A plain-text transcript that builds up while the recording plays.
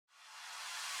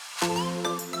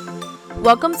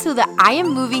Welcome to the I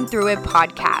Am Moving Through It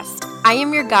podcast. I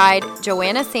am your guide,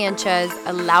 Joanna Sanchez,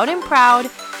 a loud and proud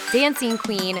dancing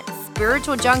queen,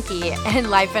 spiritual junkie,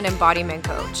 and life and embodiment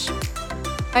coach.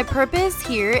 My purpose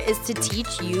here is to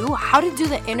teach you how to do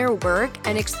the inner work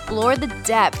and explore the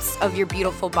depths of your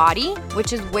beautiful body,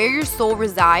 which is where your soul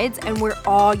resides and where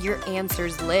all your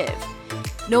answers live.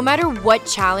 No matter what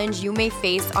challenge you may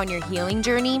face on your healing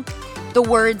journey, the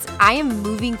words, I am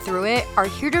moving through it, are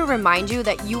here to remind you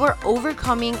that you are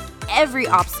overcoming every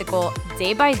obstacle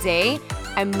day by day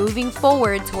and moving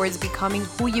forward towards becoming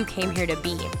who you came here to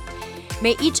be.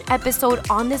 May each episode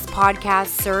on this podcast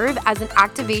serve as an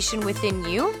activation within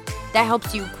you that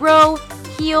helps you grow,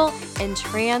 heal, and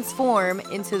transform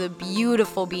into the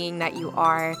beautiful being that you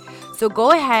are. So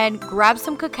go ahead, grab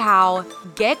some cacao,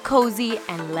 get cozy,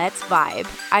 and let's vibe.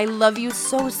 I love you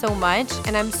so, so much,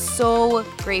 and I'm so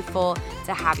grateful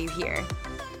to have you here.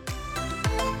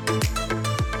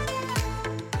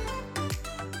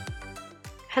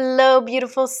 Hello,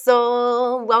 beautiful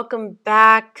soul. Welcome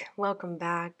back. Welcome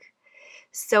back.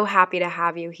 So happy to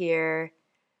have you here.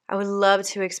 I would love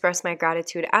to express my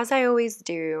gratitude, as I always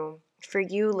do, for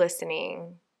you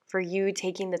listening, for you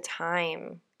taking the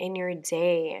time in your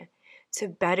day to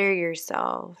better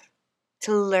yourself,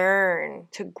 to learn,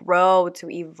 to grow, to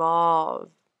evolve.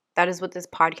 That is what this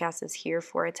podcast is here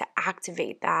for, to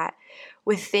activate that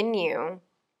within you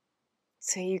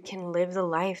so you can live the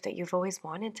life that you've always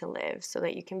wanted to live, so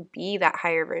that you can be that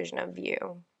higher version of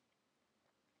you.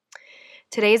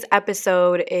 Today's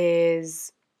episode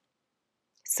is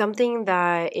something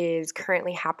that is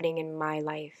currently happening in my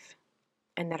life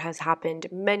and that has happened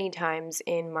many times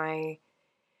in my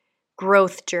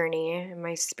growth journey, in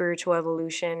my spiritual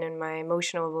evolution and my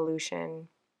emotional evolution.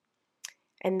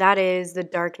 And that is the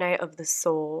dark night of the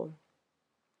soul.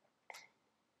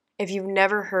 If you've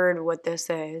never heard what this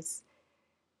is,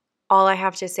 all I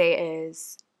have to say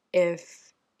is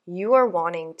if you are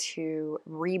wanting to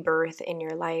rebirth in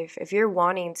your life, if you're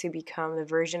wanting to become the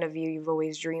version of you you've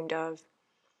always dreamed of,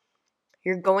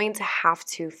 you're going to have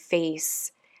to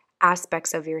face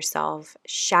aspects of yourself,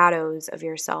 shadows of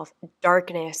yourself,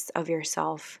 darkness of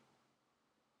yourself,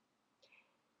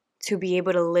 to be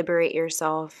able to liberate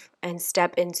yourself and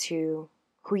step into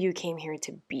who you came here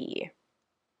to be.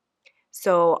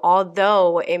 So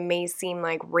although it may seem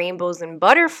like rainbows and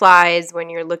butterflies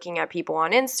when you're looking at people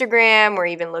on Instagram or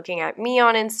even looking at me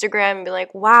on Instagram and be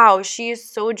like, wow, she is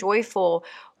so joyful.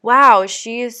 Wow,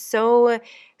 she is so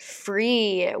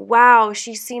free. Wow,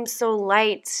 she seems so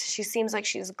light. She seems like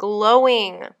she's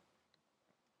glowing.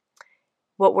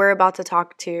 What we're about to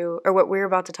talk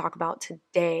about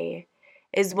today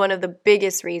is one of the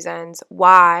biggest reasons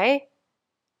why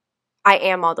I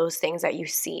am all those things that you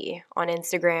see on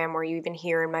Instagram or you even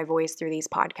hear in my voice through these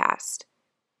podcasts.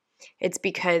 It's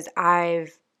because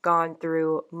I've gone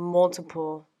through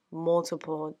multiple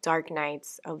dark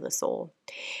nights of the soul.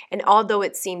 And although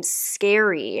it seems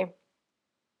scary,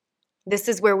 this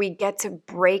is where we get to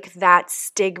break that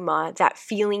stigma that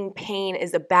feeling pain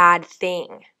is a bad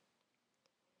thing.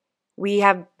 We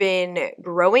have been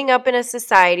growing up in a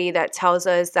society that tells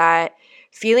us that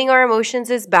feeling our emotions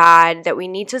is bad, that we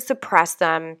need to suppress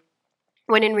them,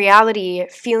 when in reality,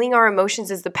 feeling our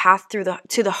emotions is the path to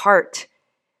the heart.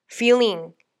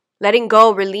 Feeling, letting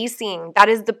go, releasing, that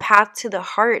is the path to the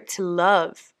heart, to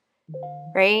love,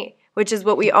 right? Which is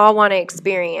what we all want to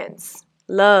experience.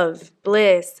 Love,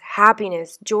 bliss,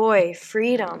 happiness, joy,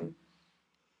 freedom.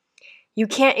 You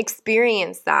can't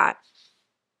experience that.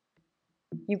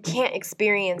 You can't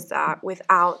experience that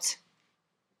without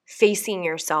facing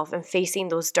yourself and facing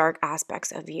those dark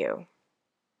aspects of you.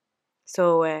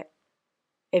 So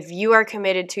if you are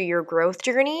committed to your growth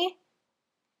journey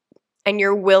and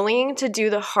you're willing to do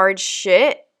the hard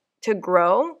shit to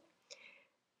grow,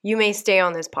 you may stay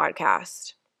on this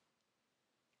podcast.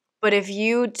 But if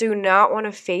you do not want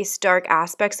to face dark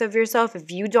aspects of yourself,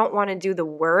 if you don't want to do the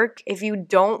work, if you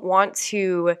don't want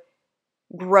to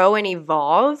grow and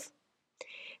evolve,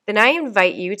 then I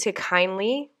invite you to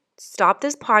kindly stop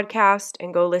this podcast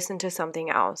and go listen to something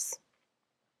else.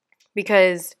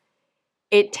 Because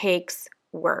it takes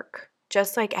work,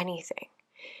 just like anything.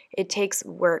 It takes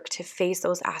work to face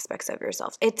those aspects of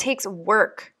yourself. It takes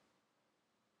work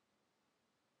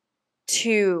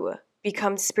to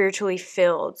become spiritually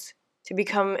filled, to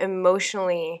become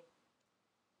emotionally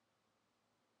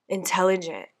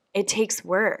intelligent. It takes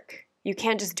work. You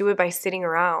can't just do it by sitting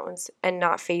around and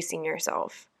not facing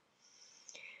yourself.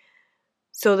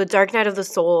 So the dark night of the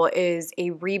soul is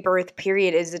a rebirth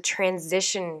period, is a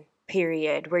transition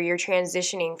period where you're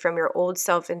transitioning from your old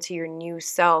self into your new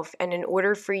self. And in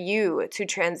order for you to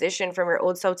transition from your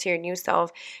old self to your new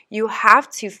self, you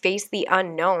have to face the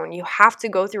unknown. You have to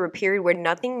go through a period where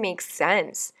nothing makes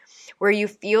sense, where you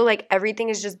feel like everything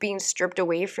is just being stripped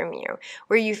away from you,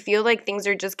 where you feel like things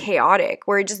are just chaotic,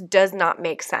 where it just does not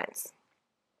make sense.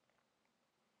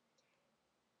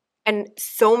 And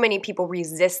so many people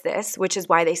resist this, which is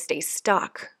why they stay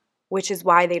stuck, which is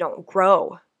why they don't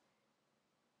grow.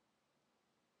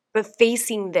 But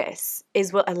facing this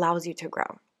is what allows you to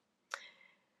grow.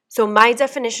 So my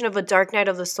definition of a dark night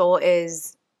of the soul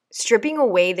is stripping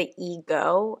away the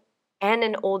ego and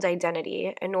an old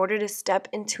identity in order to step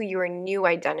into your new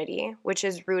identity, which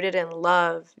is rooted in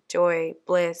love, joy,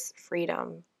 bliss,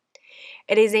 freedom.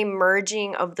 It is a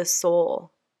merging of the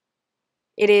soul.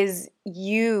 It is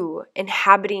you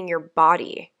inhabiting your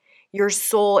body, your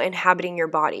soul inhabiting your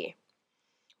body.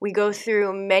 We go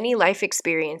through many life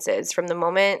experiences from the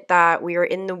moment that we are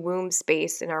in the womb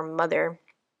space in our mother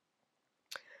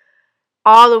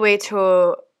all the way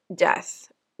to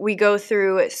death. We go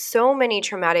through so many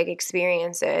traumatic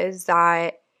experiences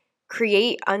that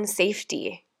create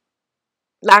unsafety,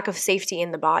 lack of safety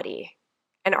in the body.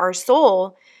 And our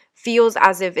soul feels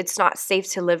as if it's not safe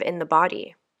to live in the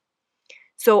body.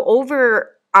 So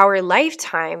over our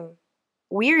lifetime,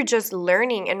 we're just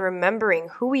learning and remembering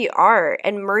who we are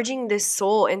and merging this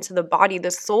soul into the body. The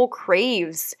soul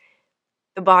craves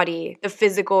the body, the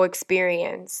physical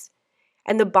experience.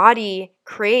 And the body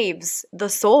craves the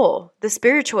soul, the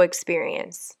spiritual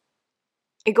experience.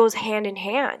 It goes hand in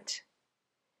hand.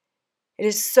 It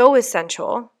is so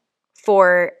essential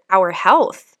for our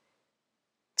health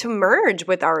to merge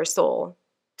with our soul,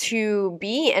 to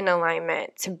be in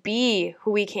alignment, to be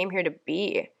who we came here to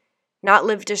be. Not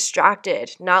live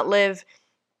distracted, not live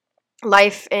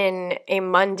life in a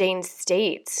mundane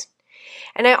state.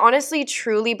 And I honestly,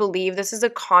 truly believe this is a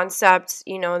concept,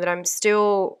 that I'm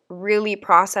still really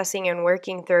processing and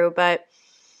working through. But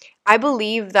I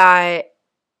believe that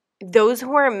those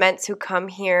who are meant to come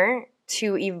here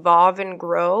to evolve and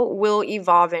grow will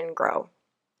evolve and grow.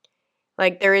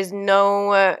 Like, there is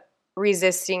no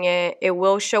resisting it. It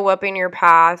will show up in your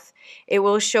path. It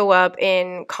will show up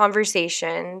in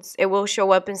conversations. It will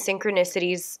show up in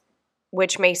synchronicities,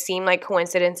 which may seem like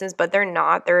coincidences, but they're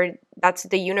not. That's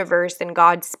the universe and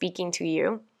God speaking to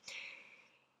you.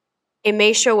 It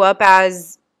may show up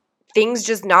as things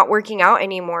just not working out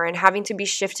anymore and having to be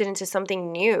shifted into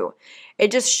something new.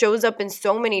 It just shows up in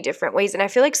so many different ways. And I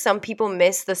feel like some people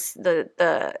miss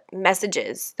the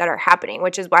messages that are happening,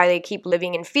 which is why they keep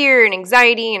living in fear and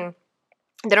anxiety, and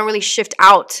they don't really shift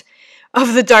out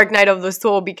of the dark night of the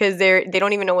soul because they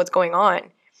don't even know what's going on.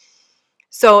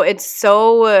 So it's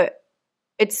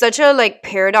such a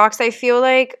paradox, I feel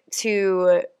like,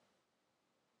 to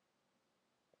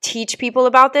teach people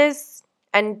about this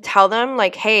and tell them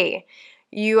hey,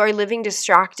 you are living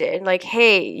distracted.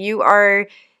 Hey, you are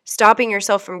stopping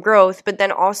yourself from growth, but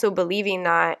then also believing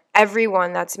that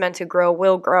everyone that's meant to grow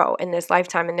will grow in this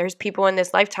lifetime. And there's people in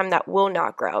this lifetime that will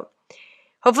not grow.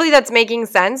 Hopefully that's making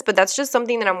sense, but that's just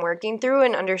something that I'm working through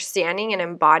and understanding and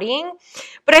embodying.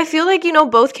 But I feel like,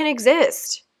 both can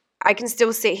exist. I can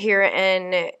still sit here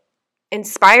and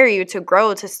inspire you to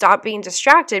grow, to stop being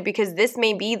distracted, because this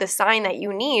may be the sign that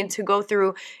you need to go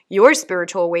through your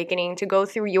spiritual awakening, to go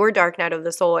through your dark night of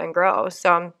the soul and grow.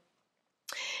 So,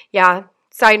 yeah,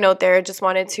 side note there, just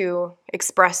wanted to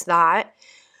express that.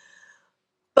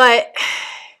 But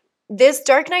this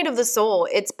dark night of the soul,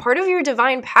 it's part of your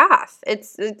divine path.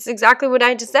 It's exactly what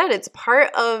I just said. It's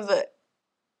part of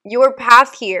your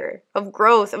path here of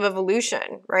growth, of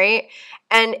evolution, right?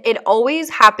 And it always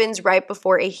happens right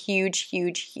before a huge,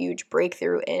 huge, huge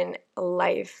breakthrough in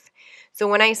life. So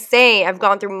when I say I've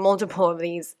gone through multiple of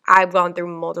these, I've gone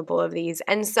through multiple of these.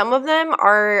 And some of them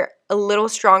are a little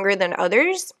stronger than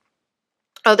others.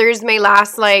 Others may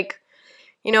last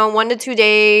 1 to 2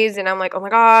 days, and I'm like, oh my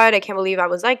God, I can't believe I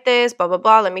was like this, blah, blah,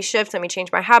 blah. Let me shift. Let me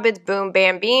change my habits. Boom,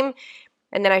 bam, beam.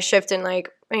 And then I shift in a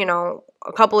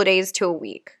couple of days to a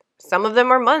week. Some of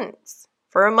them are months,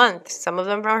 for a month. Some of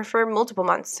them are for multiple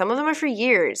months. Some of them are for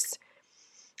years.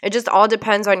 It just all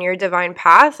depends on your divine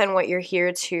path and what you're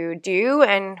here to do,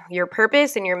 and your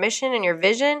purpose and your mission and your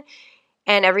vision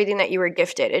and everything that you were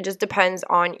gifted. It just depends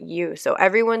on you. So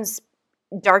everyone's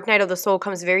dark night of the soul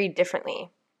comes very differently.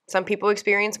 Some people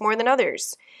experience more than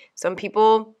others. Some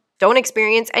people don't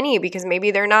experience any because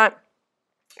maybe they're not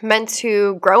meant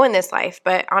to grow in this life.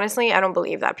 But honestly, I don't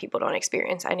believe that people don't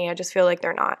experience any. I just feel like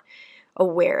they're not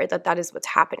aware that that is what's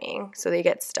happening. So they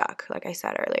get stuck, like I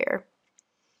said earlier.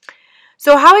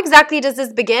 So how exactly does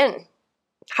this begin?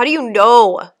 How do you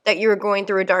know that you're going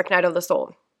through a dark night of the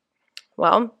soul?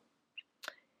 Well,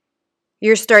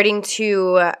 you're starting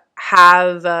to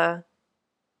have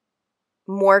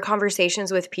more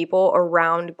conversations with people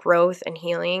around growth and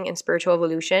healing and spiritual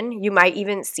evolution. You might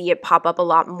even see it pop up a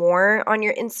lot more on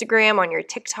your Instagram, on your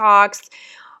TikToks,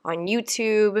 on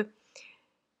YouTube.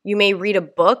 You may read a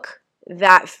book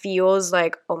that feels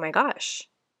like, oh my gosh,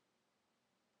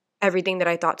 everything that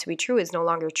I thought to be true is no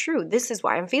longer true. This is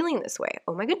why I'm feeling this way.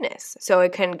 Oh my goodness. So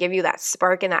it can give you that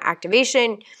spark and that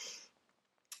activation.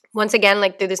 Once again,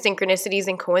 like through the synchronicities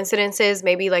and coincidences,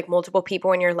 maybe like multiple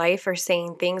people in your life are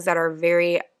saying things that are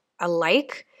very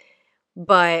alike,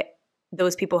 but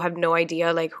those people have no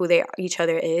idea like who each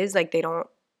other is. Like they don't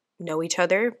know each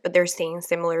other, but they're saying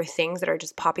similar things that are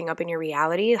just popping up in your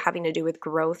reality, having to do with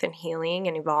growth and healing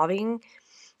and evolving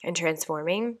and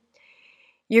transforming.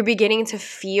 You're beginning to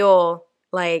feel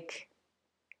like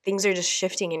things are just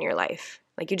shifting in your life.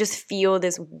 Like you just feel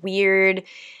this weird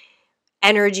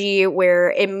energy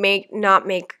where it may not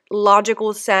make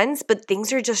logical sense, but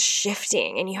things are just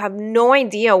shifting and you have no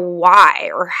idea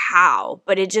why or how,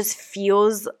 but it just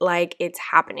feels like it's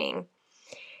happening.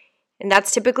 And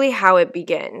that's typically how it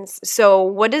begins. So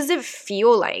what does it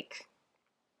feel like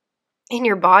in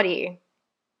your body?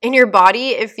 In your body,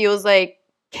 it feels like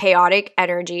chaotic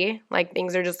energy, like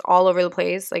things are just all over the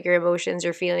place, like your emotions,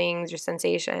 your feelings, your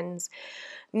sensations.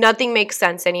 Nothing makes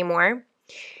sense anymore.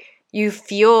 You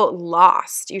feel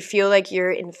lost. You feel like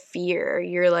you're in fear.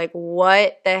 You're like,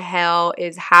 what the hell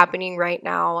is happening right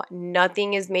now?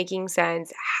 Nothing is making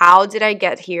sense. How did I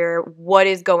get here? What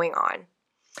is going on?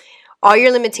 All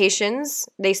your limitations,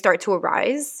 they start to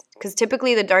arise because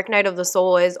typically the dark night of the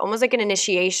soul is almost like an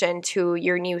initiation to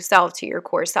your new self, to your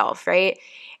core self, right?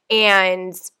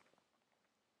 And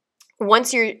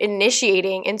once you're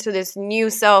initiating into this new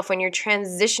self, when you're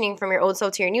transitioning from your old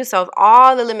self to your new self,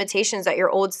 all the limitations that your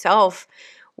old self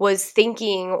was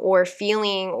thinking or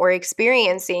feeling or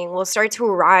experiencing will start to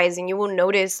arise, and you will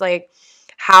notice like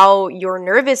how your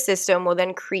nervous system will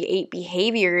then create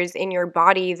behaviors in your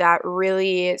body that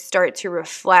really start to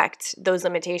reflect those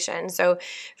limitations. So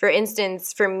for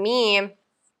instance, for me,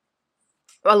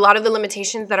 a lot of the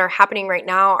limitations that are happening right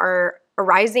now are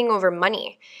arising over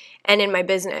money and in my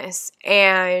business.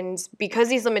 And because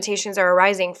these limitations are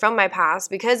arising from my past,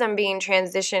 because I'm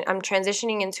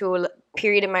transitioning into a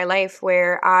period in my life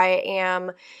where I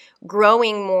am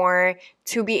growing more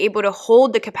to be able to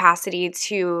hold the capacity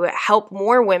to help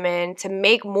more women, to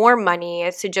make more money,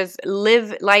 to just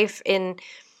live life in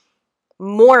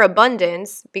more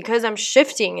abundance, because I'm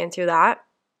shifting into that.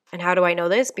 And how do I know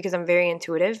this? Because I'm very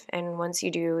intuitive. And once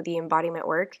you do the embodiment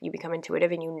work, you become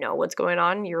intuitive and you know what's going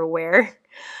on. You're aware.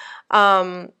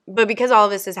 But because all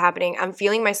of this is happening, I'm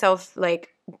feeling myself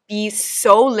like be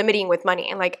so limiting with money.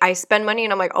 And like I spend money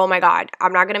and I'm like, oh my God,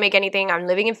 I'm not going to make anything. I'm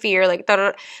living in fear. Like,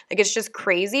 like it's just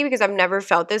crazy because I've never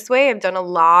felt this way. I've done a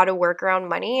lot of work around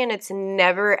money and it's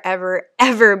never, ever,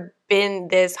 ever been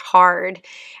this hard.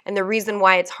 And the reason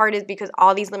why it's hard is because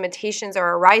all these limitations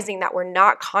are arising that were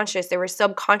not conscious. They were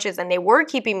subconscious and they were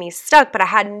keeping me stuck, but I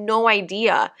had no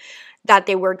idea that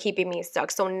they were keeping me stuck.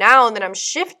 So now that I'm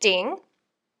shifting,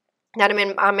 that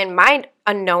I'm in my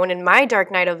unknown, in my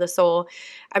dark night of the soul,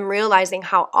 I'm realizing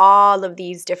how all of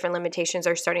these different limitations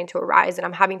are starting to arise, and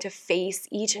I'm having to face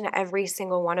each and every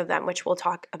single one of them, which we'll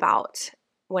talk about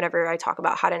whenever I talk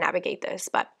about how to navigate this.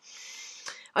 But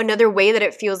another way that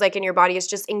it feels like in your body is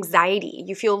just anxiety.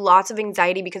 You feel lots of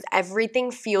anxiety because everything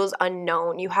feels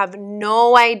unknown. You have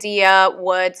no idea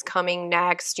what's coming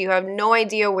next. You have no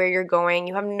idea where you're going.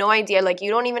 You have no idea, like you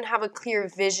don't even have a clear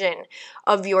vision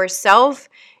of yourself.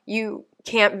 You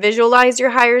can't visualize your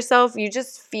higher self. You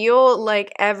just feel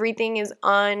like everything is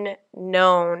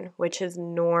unknown, which is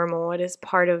normal. It is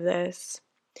part of this.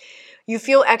 You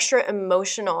feel extra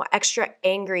emotional, extra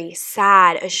angry,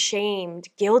 sad, ashamed,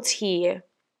 guilty.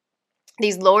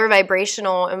 These lower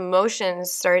vibrational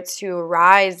emotions start to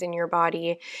rise in your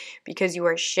body because you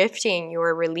are shifting, you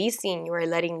are releasing, you are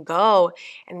letting go.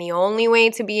 And the only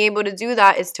way to be able to do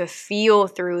that is to feel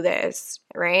through this,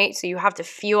 right? So you have to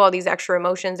feel all these extra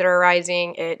emotions that are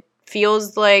arising. It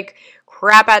feels like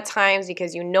crap at times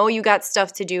because you know you got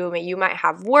stuff to do. You might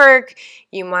have work,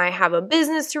 you might have a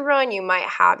business to run, you might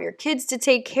have your kids to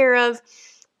take care of,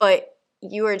 but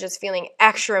you are just feeling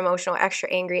extra emotional,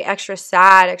 extra angry, extra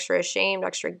sad, extra ashamed,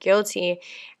 extra guilty,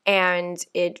 and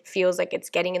it feels like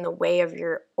it's getting in the way of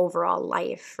your overall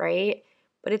life, right?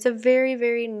 But it's a very,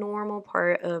 very normal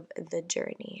part of the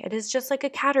journey. It is just like a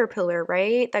caterpillar,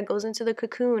 right? That goes into the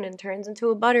cocoon and turns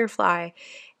into a butterfly.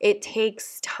 it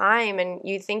takes time, and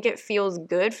you think it feels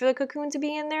good for the cocoon to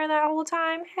be in there that whole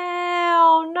time?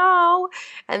 Hell no.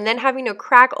 And then having to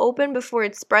crack open before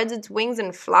it spreads its wings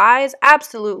and flies?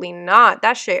 Absolutely not.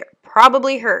 That shit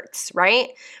probably hurts, right?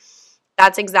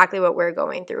 That's exactly what we're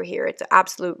going through here. It's an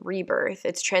absolute rebirth.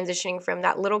 It's transitioning from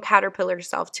that little caterpillar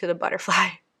self to the butterfly.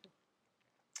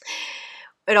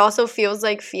 It also feels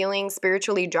like feeling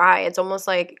spiritually dry. It's almost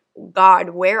like,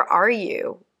 God, where are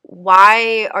you?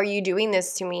 Why are you doing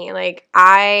this to me? Like,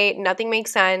 nothing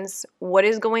makes sense. What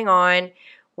is going on?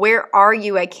 Where are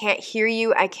you? I can't hear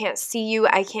you. I can't see you.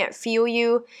 I can't feel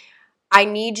you. I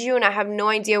need you, and I have no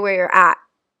idea where you're at.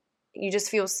 You just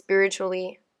feel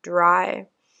spiritually dry.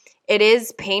 It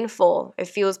is painful. It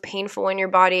feels painful in your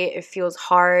body. It feels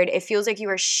hard. It feels like you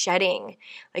are shedding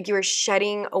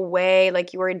away,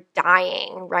 like you are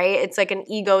dying, right? It's like an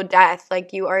ego death,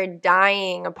 like you are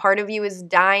dying. A part of you is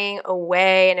dying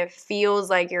away, and it feels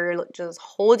like you're just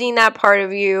holding that part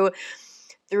of you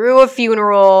through a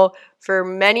funeral for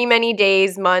many, many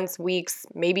days, months, weeks,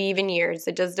 maybe even years.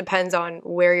 It just depends on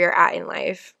where you're at in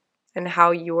life and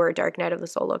how your dark night of the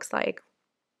soul looks like.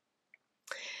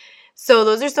 So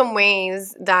those are some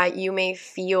ways that you may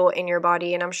feel in your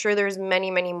body, and I'm sure there's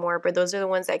many, many more, but those are the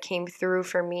ones that came through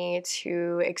for me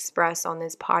to express on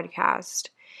this podcast.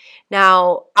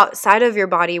 Now, outside of your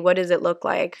body, what does it look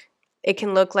like? It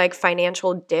can look like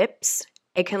financial dips.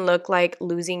 It can look like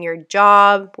losing your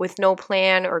job with no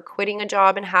plan, or quitting a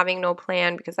job and having no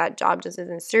plan because that job just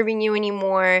isn't serving you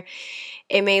anymore.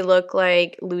 It may look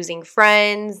like losing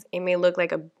friends. It may look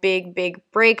like a big, big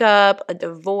breakup, a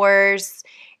divorce.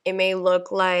 It may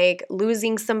look like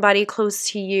losing somebody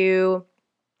close to you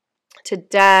to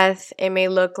death. It may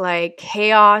look like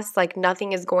chaos, like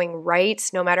nothing is going right,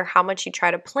 no matter how much you try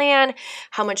to plan,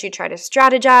 how much you try to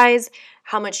strategize,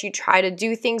 how much you try to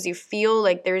do things. You feel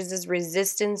like there's this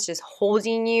resistance just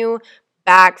holding you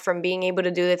back from being able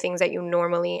to do the things that you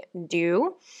normally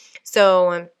do.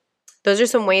 So those are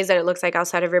some ways that it looks like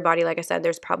outside of your body. Like I said,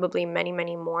 there's probably many,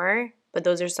 many more, but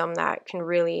those are some that can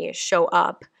really show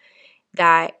up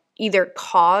that either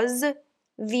cause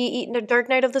the dark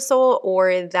night of the soul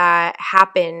or that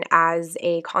happen as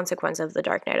a consequence of the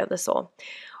dark night of the soul.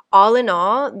 All in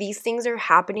all, these things are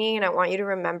happening, and I want you to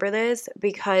remember this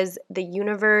because the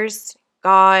universe,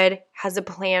 God, has a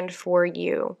plan for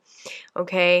you,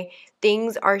 okay?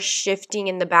 Things are shifting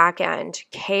in the back end.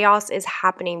 Chaos is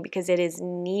happening because it is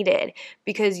needed,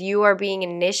 because you are being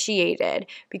initiated,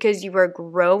 because you are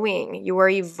growing, you are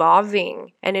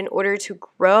evolving. And in order to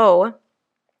grow,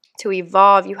 to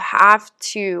evolve, you have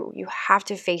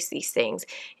to face these things,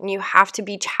 and you have to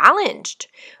be challenged.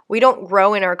 We don't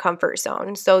grow in our comfort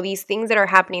zone. So these things that are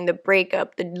happening, the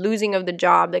breakup, the losing of the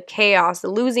job, the chaos,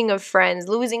 the losing of friends,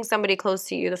 losing somebody close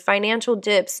to you, the financial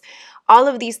dips, all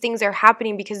of these things are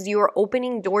happening because you are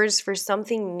opening doors for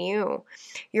something new.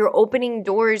 You're opening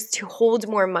doors to hold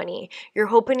more money. You're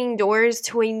opening doors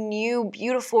to a new,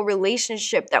 beautiful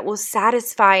relationship that will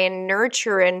satisfy and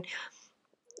nurture and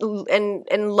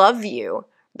love you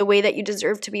the way that you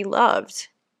deserve to be loved.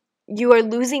 You are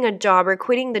losing a job or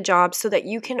quitting the job so that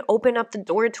you can open up the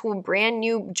door to a brand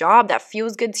new job that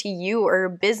feels good to you, or a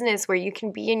business where you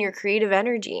can be in your creative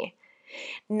energy.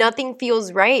 Nothing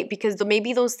feels right because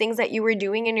maybe those things that you were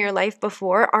doing in your life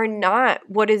before are not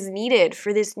what is needed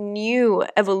for this new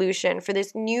evolution, for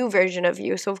this new version of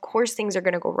you. So of course things are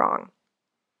going to go wrong.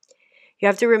 You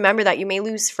have to remember that you may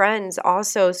lose friends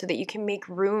also, so that you can make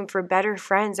room for better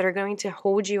friends that are going to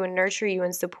hold you and nurture you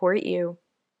and support you.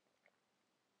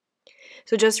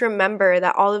 So just remember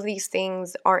that all of these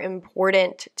things are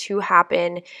important to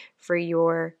happen for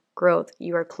your growth.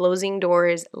 You are closing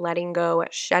doors, letting go,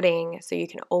 shedding, so you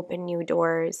can open new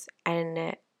doors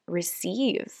and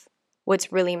receive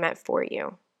what's really meant for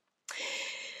you.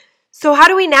 So how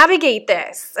do we navigate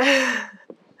this?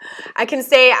 I can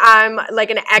say I'm like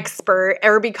an expert,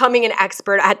 or becoming an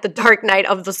expert at the dark night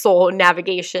of the soul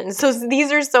navigation. So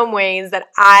these are some ways that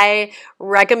I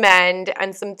recommend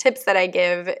and some tips that I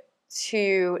give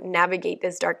to navigate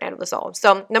this dark night of the soul.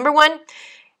 So number one,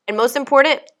 and most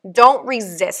important, don't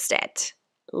resist it.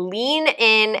 Lean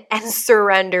in and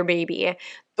surrender, baby.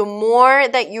 The more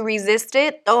that you resist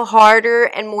it, the harder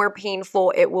and more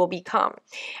painful it will become.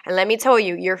 And let me tell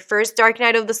you, your first dark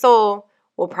night of the soul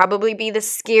will probably be the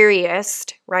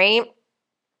scariest, right?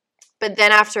 But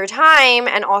then after time,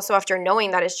 and also after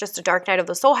knowing that it's just a dark night of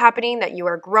the soul happening, that you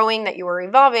are growing, that you are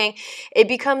evolving, it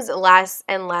becomes less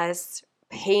and less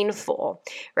painful,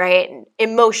 right?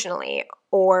 Emotionally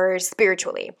or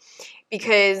spiritually.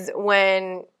 Because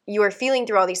when you are feeling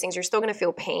through all these things, you're still going to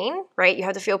feel pain, right? You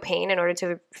have to feel pain in order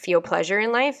to feel pleasure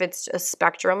in life. It's a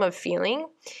spectrum of feeling.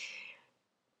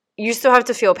 you still have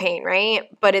to feel pain, right?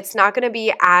 But it's not going to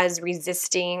be as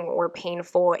resisting or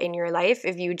painful in your life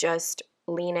if you just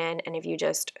lean in and if you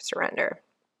just surrender.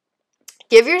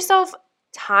 Give yourself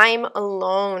time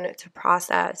alone to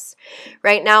process.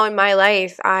 Right now in my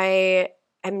life, I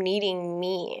am needing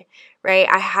me, right?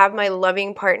 I have my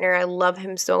loving partner. I love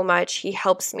him so much. He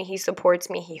helps me, he supports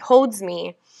me, he holds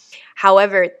me.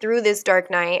 However, through this dark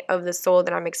night of the soul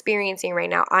that I'm experiencing right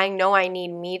now, I know I need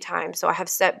me time. So I have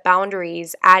set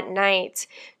boundaries at night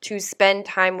to spend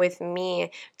time with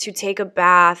me, to take a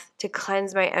bath, to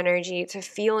cleanse my energy, to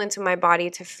feel into my body,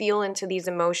 to feel into these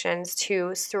emotions,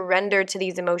 to surrender to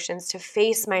these emotions, to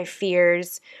face my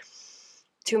fears,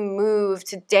 to move,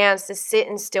 to dance, to sit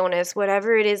in stillness,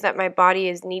 whatever it is that my body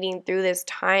is needing through this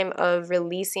time of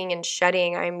releasing and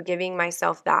shedding, I'm giving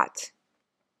myself that.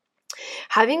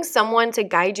 Having someone to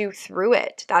guide you through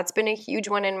it. That's been a huge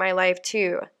one in my life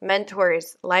too.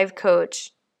 Mentors, life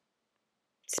coach,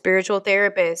 spiritual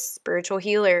therapist, spiritual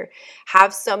healer.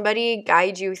 Have somebody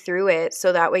guide you through it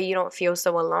so that way you don't feel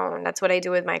so alone. That's what I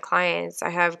do with my clients. I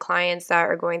have clients that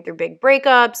are going through big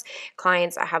breakups,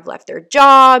 clients that have left their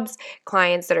jobs,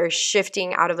 clients that are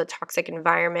shifting out of a toxic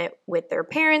environment with their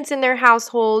parents in their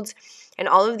households. And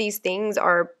all of these things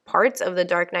are parts of the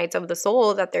dark nights of the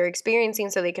soul that they're experiencing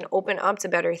so they can open up to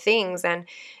better things. And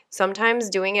sometimes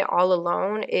doing it all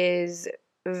alone is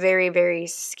very, very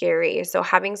scary. So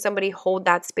having somebody hold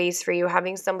that space for you,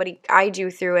 having somebody guide you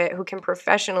through it who can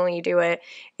professionally do it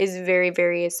is very,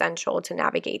 very essential to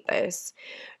navigate this.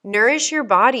 Nourish your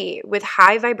body with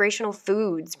high vibrational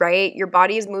foods, right? Your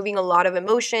body is moving a lot of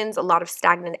emotions, a lot of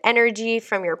stagnant energy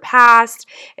from your past.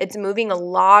 It's moving a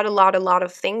lot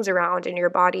of things around in your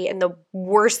body. And the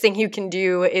worst thing you can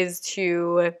do is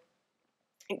to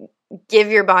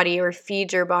give your body or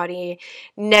feed your body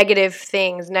negative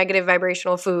things, negative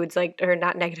vibrational foods, like, or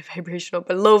not negative vibrational,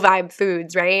 but low vibe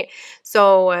foods, right?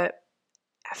 So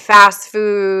fast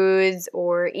foods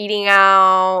or eating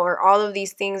out or all of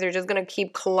these things are just going to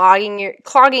keep clogging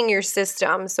your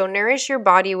system. So nourish your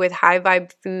body with high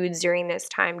vibe foods during this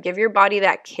time. Give your body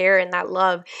that care and that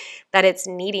love that it's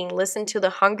needing. Listen to the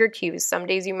hunger cues. Some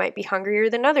days you might be hungrier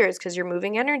than others because you're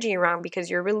moving energy around, because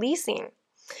you're releasing.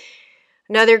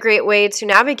 Another great way to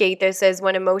navigate this is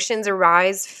when emotions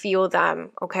arise, feel them,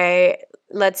 okay?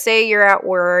 Let's say you're at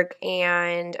work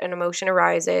and an emotion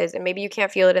arises, and maybe you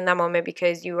can't feel it in that moment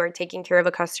because you are taking care of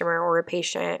a customer or a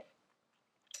patient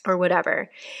or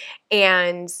whatever,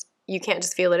 and you can't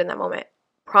just feel it in that moment.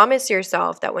 Promise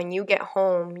yourself that when you get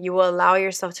home, you will allow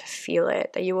yourself to feel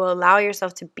it, that you will allow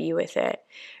yourself to be with it,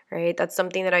 right? That's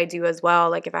something that I do as well.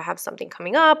 Like if I have something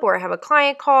coming up or I have a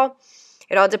client call,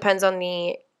 it all depends on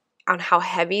how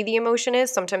heavy the emotion is.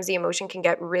 Sometimes the emotion can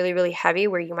get really, really heavy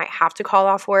where you might have to call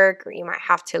off work, or you might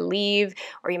have to leave,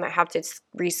 or you might have to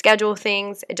reschedule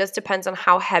things. It just depends on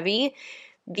how heavy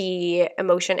the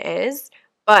emotion is.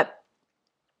 But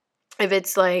if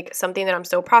it's like something that I'm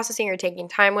still processing or taking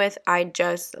time with, I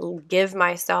just give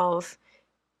myself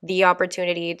the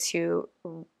opportunity to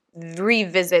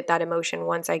revisit that emotion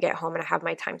once I get home and I have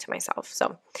my time to myself.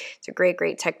 So it's a great,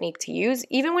 great technique to use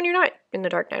even when you're not in the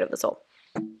dark night of the soul.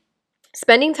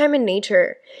 Spending time in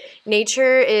nature.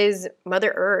 Nature is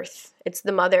Mother Earth. It's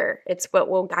the mother. It's what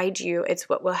will guide you. It's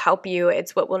what will help you.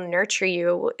 It's what will nurture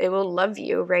you. It will love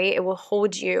you, right? It will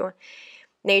hold you.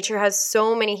 Nature has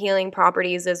so many healing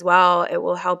properties as well. It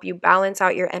will help you balance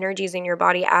out your energies in your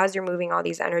body as you're moving all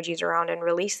these energies around and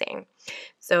releasing.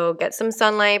 So get some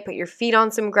sunlight, put your feet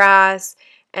on some grass,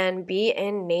 and be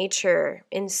in nature,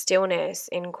 in stillness,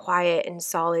 in quiet, in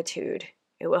solitude.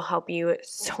 It will help you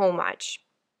so much.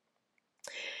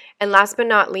 And last but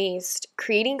not least,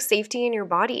 creating safety in your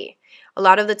body. A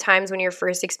lot of the times when you're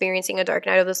first experiencing a dark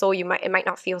night of the soul, it might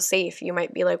not feel safe. You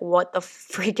might be like, what the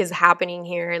freak is happening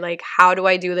here? Like, how do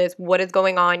I do this? What is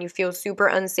going on? You feel super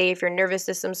unsafe. Your nervous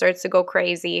system starts to go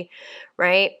crazy,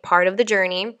 right? Part of the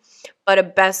journey. But a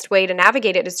best way to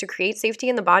navigate it is to create safety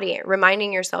in the body,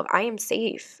 reminding yourself, I am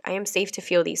safe. I am safe to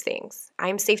feel these things. I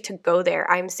am safe to go there.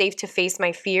 I am safe to face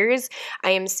my fears.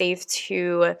 I am safe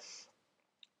to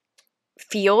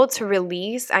feel, to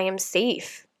release. I am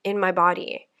safe in my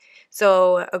body.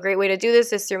 So a great way to do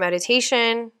this is through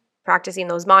meditation, practicing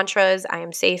those mantras. I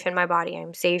am safe in my body. I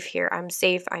am safe here. I'm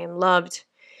safe. I am loved.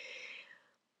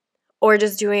 Or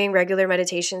just doing regular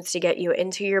meditations to get you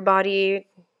into your body,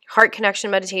 heart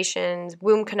connection meditations,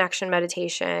 womb connection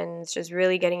meditations, just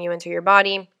really getting you into your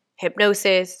body.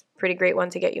 Hypnosis, pretty great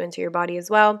one to get you into your body as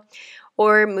well.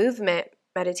 Or movement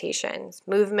meditations,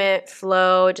 movement,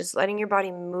 flow, just letting your body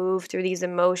move through these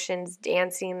emotions,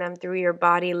 dancing them through your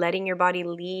body, letting your body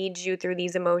lead you through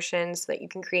these emotions so that you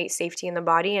can create safety in the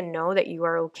body and know that you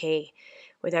are okay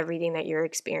with everything that you're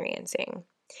experiencing.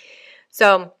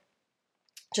 So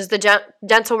just a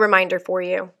gentle reminder for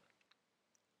you.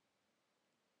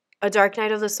 A dark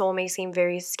night of the soul may seem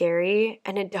very scary,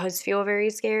 and it does feel very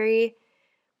scary,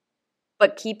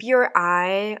 but keep your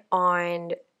eye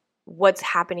on what's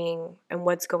happening and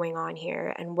what's going on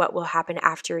here and what will happen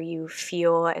after you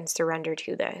feel and surrender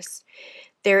to this.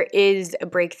 There is a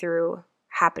breakthrough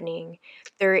happening.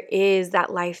 There is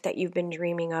that life that you've been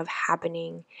dreaming of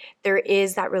happening. There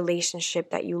is that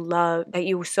relationship that you love, that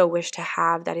you so wish to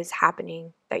have, that is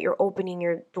happening, that you're opening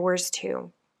your doors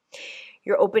to.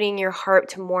 You're opening your heart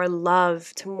to more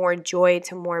love, to more joy,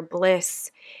 to more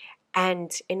bliss.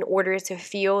 And in order to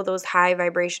feel those high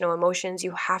vibrational emotions,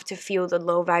 you have to feel the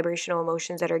low vibrational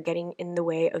emotions that are getting in the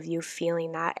way of you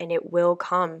feeling that. And it will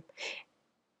come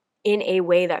in a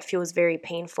way that feels very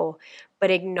painful.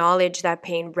 But acknowledge that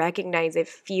pain, recognize it,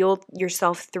 feel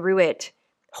yourself through it.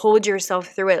 Hold yourself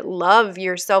through it. Love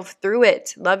yourself through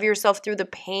it. Love yourself through the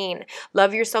pain.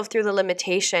 Love yourself through the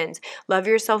limitations. Love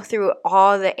yourself through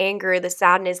all the anger, the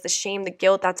sadness, the shame, the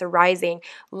guilt that's arising.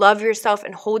 Love yourself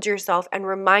and hold yourself and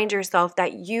remind yourself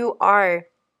that you are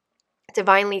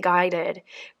divinely guided.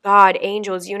 God,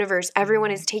 angels, universe,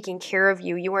 everyone is taking care of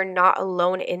you. You are not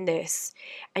alone in this,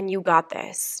 and you got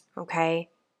this, okay?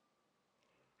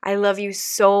 I love you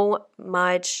so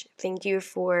much. Thank you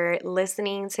for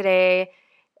listening today.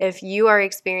 If you are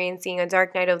experiencing a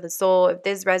dark night of the soul, if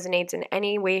this resonates in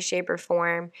any way, shape, or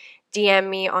form, DM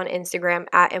me on Instagram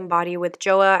at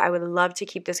embodywithjoa. I would love to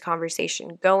keep this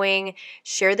conversation going.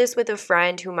 Share this with a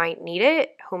friend who might need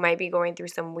it, who might be going through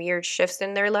some weird shifts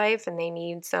in their life and they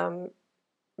need some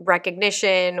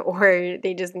recognition or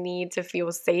they just need to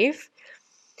feel safe.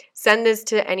 Send this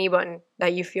to anyone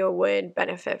that you feel would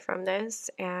benefit from this.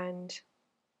 And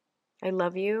I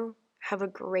love you. Have a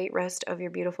great rest of your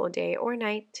beautiful day or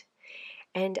night.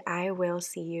 And I will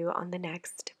see you on the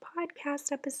next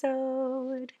podcast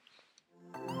episode.